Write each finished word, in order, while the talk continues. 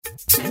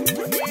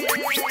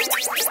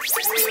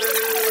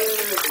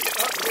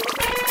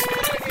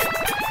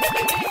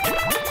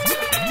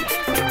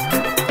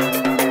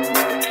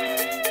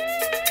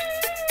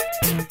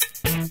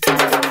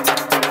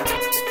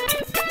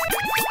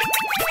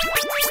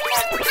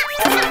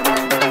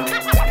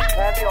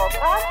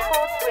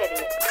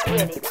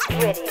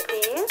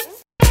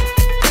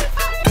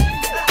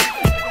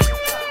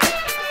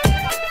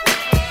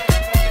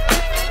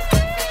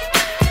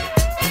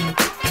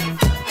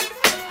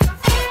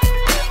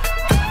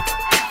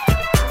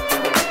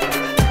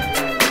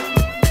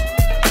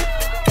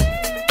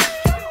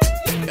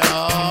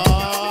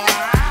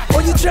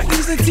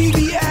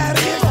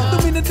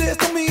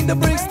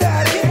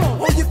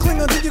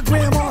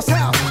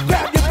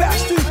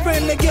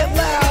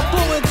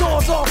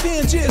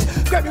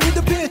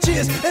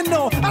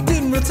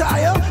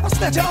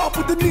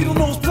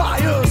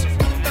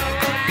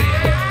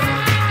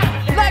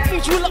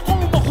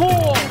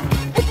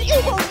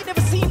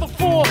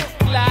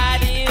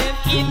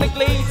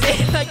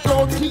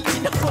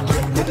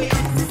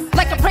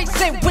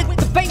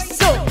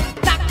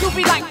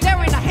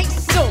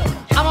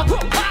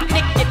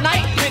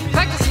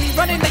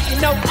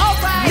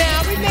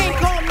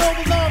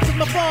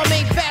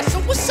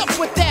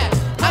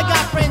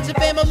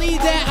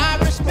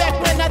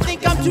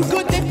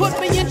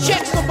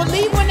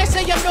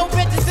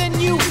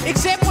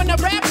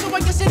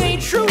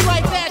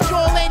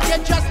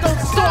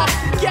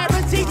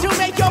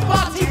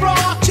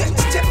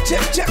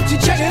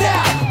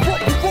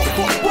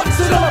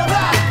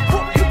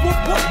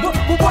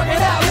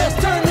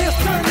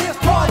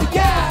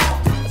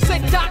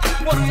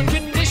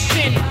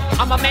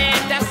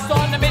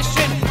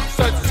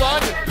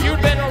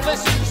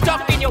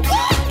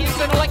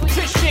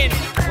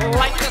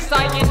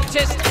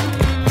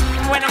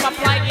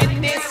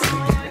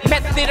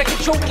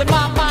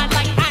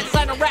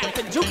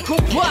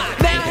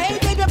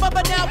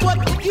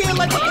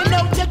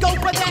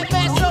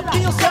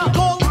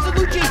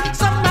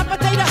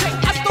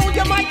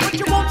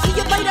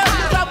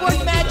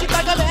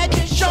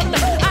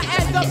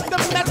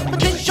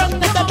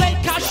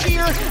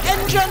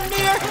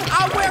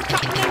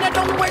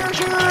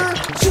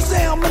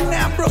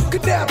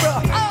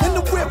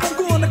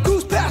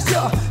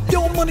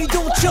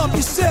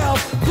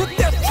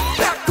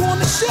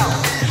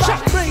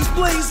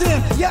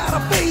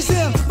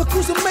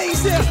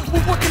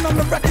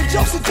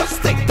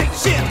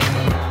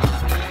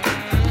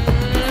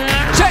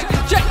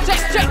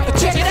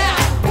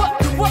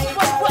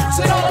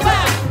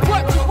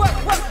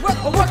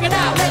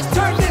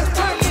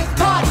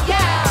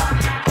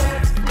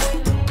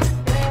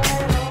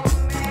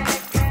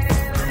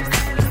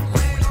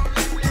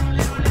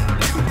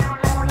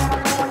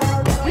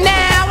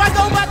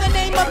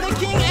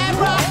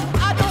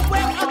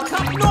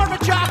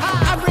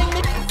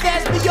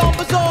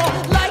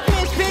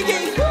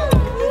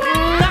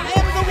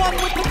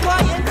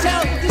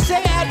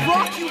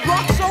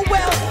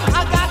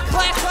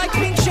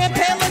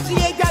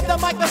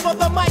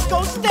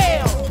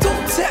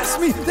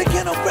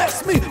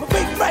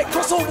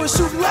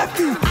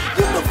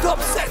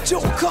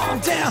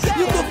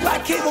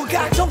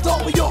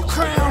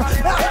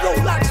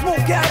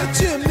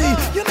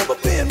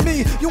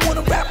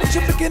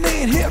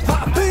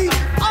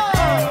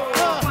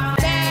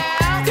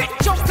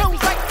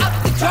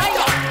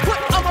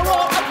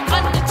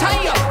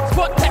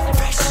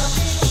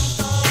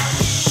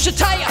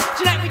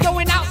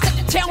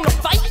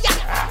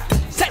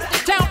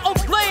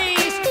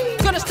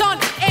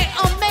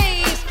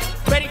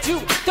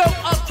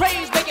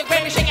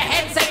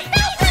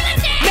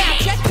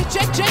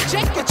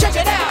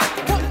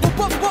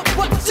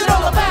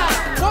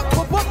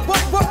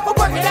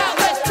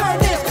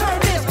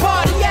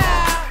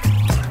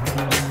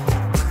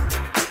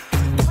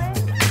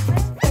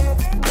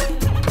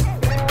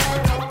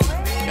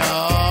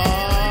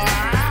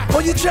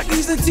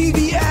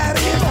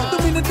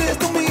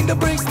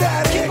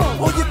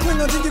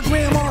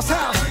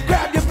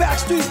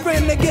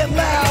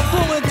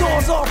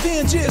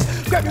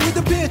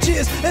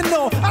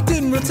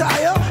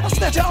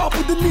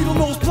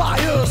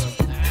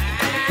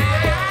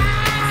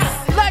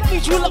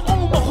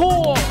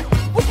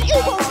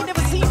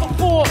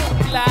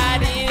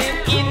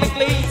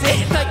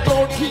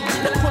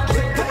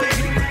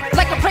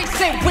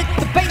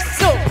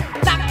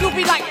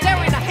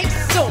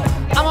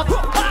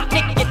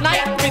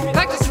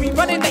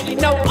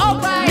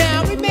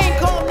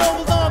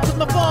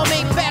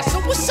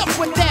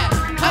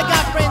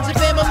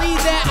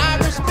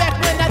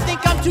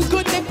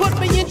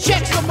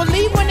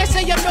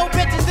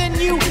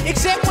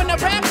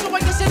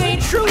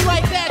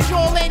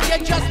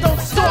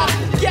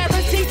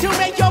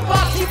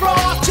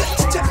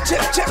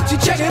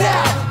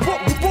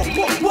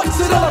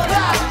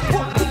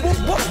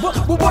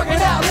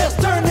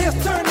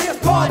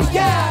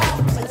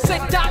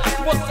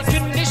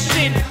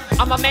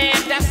I'm a man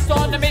that's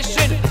on a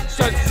mission.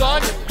 Said,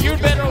 son, you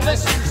better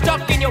listen.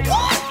 Stuck in your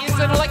what is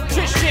an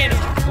electrician.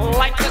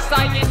 Like a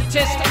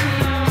scientist,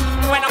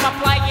 when I'm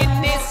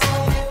applying this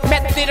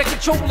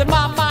controlling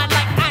my mind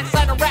like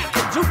Einstein and rap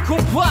and do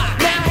comply.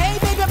 Now, hey,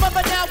 baby,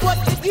 mother, now what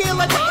the deal?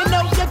 I didn't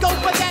know you go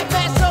for that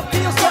mass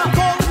appeal. So I'm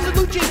calling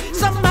Salucci,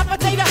 some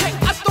potato.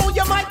 I stole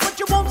your mic, but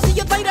you won't see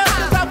it later.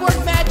 Cause I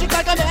work magic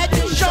like a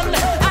magician.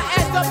 I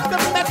add up the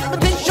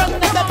mathematician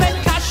and the bank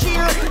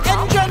cashier.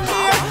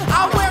 Engineer,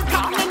 I wear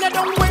cotton and I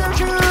don't wear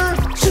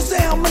shirt.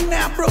 Shazam and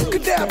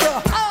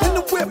abracadabra. In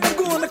the whip, I'm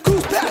gonna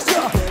cruise past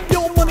ya.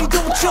 Your money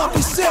don't chump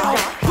yourself.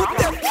 Put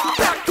that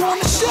back on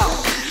the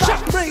shelf.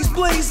 Shot rays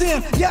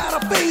blazing, you gotta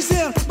phase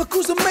in. My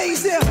crew's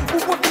amazing.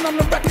 We're working on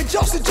the record,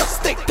 just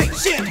stay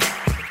patient.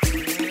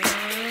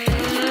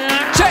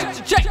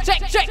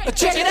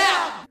 Check it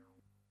out.